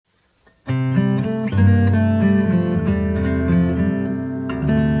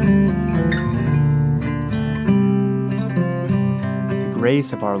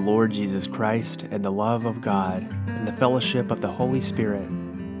grace of our Lord Jesus Christ, and the love of God, and the fellowship of the Holy Spirit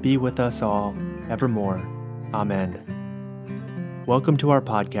be with us all evermore. Amen. Welcome to our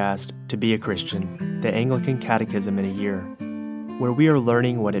podcast, To Be a Christian, the Anglican Catechism in a Year, where we are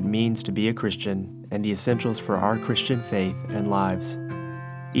learning what it means to be a Christian and the essentials for our Christian faith and lives.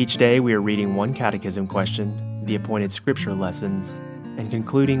 Each day we are reading one catechism question, the appointed scripture lessons, and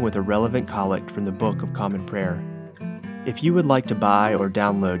concluding with a relevant collect from the Book of Common Prayer. If you would like to buy or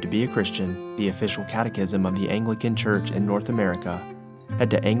download To Be a Christian, the official catechism of the Anglican Church in North America, head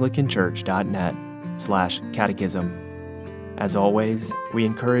to anglicanchurch.net/catechism. As always, we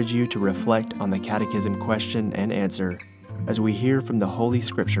encourage you to reflect on the catechism question and answer as we hear from the Holy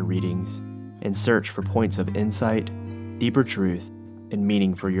Scripture readings and search for points of insight, deeper truth, and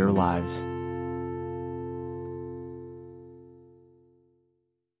meaning for your lives.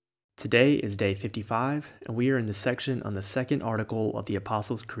 Today is day 55, and we are in the section on the second article of the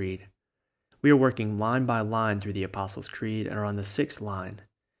Apostles' Creed. We are working line by line through the Apostles' Creed and are on the 6th line.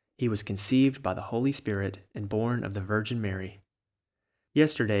 He was conceived by the Holy Spirit and born of the Virgin Mary.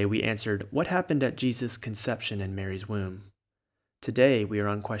 Yesterday we answered, what happened at Jesus' conception in Mary's womb? Today we are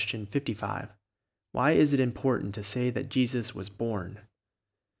on question 55. Why is it important to say that Jesus was born?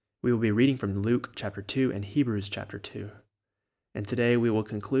 We will be reading from Luke chapter 2 and Hebrews chapter 2. And today we will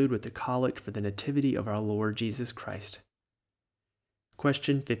conclude with the collect for the Nativity of our Lord Jesus Christ.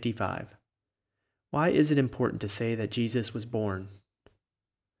 Question 55. Why is it important to say that Jesus was born?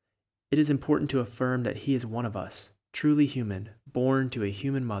 It is important to affirm that he is one of us, truly human, born to a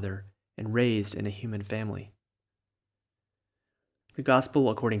human mother, and raised in a human family. The Gospel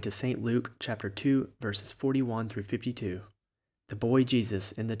according to St. Luke chapter 2, verses 41 through 52. The boy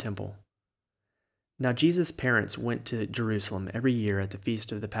Jesus in the temple. Now Jesus' parents went to Jerusalem every year at the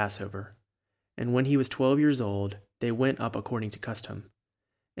feast of the Passover. And when he was 12 years old, they went up according to custom.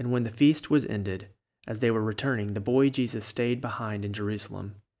 And when the feast was ended, as they were returning, the boy Jesus stayed behind in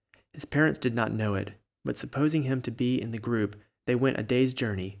Jerusalem. His parents did not know it, but supposing him to be in the group, they went a day's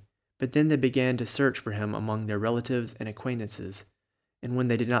journey. But then they began to search for him among their relatives and acquaintances. And when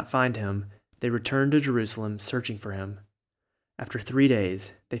they did not find him, they returned to Jerusalem searching for him. After 3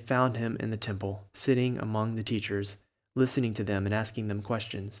 days, they found him in the temple, sitting among the teachers, listening to them and asking them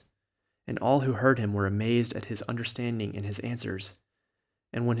questions. And all who heard him were amazed at his understanding and his answers.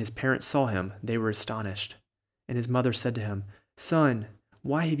 And when his parents saw him, they were astonished. And his mother said to him, Son,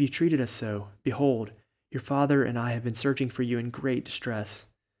 why have you treated us so? Behold, your father and I have been searching for you in great distress.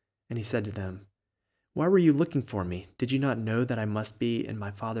 And he said to them, Why were you looking for me? Did you not know that I must be in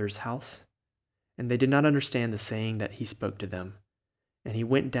my Father's house? And they did not understand the saying that he spoke to them. And he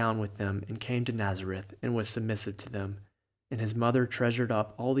went down with them and came to Nazareth and was submissive to them. And his mother treasured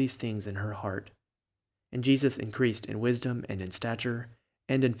up all these things in her heart. And Jesus increased in wisdom and in stature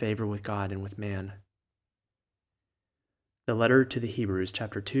and in favor with God and with man. The letter to the Hebrews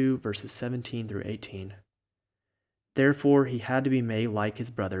chapter 2 verses 17 through 18. Therefore he had to be made like his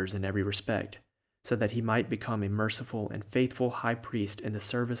brothers in every respect, so that he might become a merciful and faithful high priest in the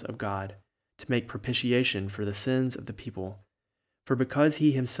service of God, to make propitiation for the sins of the people. For because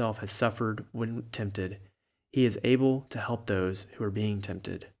he himself has suffered when tempted, he is able to help those who are being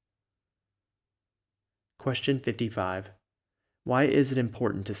tempted. Question 55. Why is it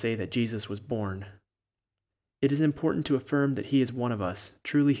important to say that Jesus was born? It is important to affirm that he is one of us,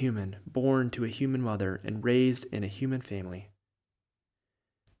 truly human, born to a human mother and raised in a human family.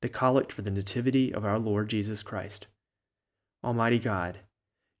 The collect for the Nativity of our Lord Jesus Christ. Almighty God,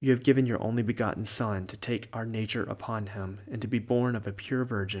 you have given your only begotten Son to take our nature upon him and to be born of a pure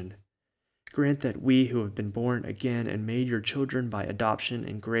virgin. Grant that we who have been born again and made your children by adoption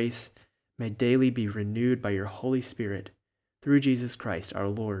and grace may daily be renewed by your Holy Spirit, through Jesus Christ our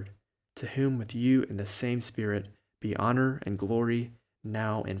Lord, to whom with you in the same Spirit be honor and glory,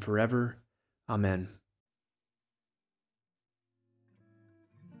 now and forever. Amen.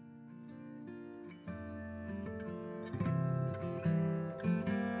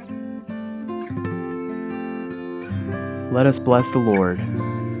 Let us bless the Lord.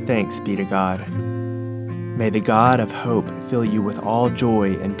 Thanks be to God. May the God of hope fill you with all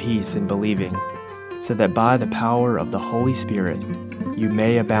joy and peace in believing, so that by the power of the Holy Spirit you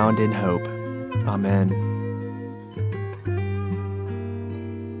may abound in hope. Amen.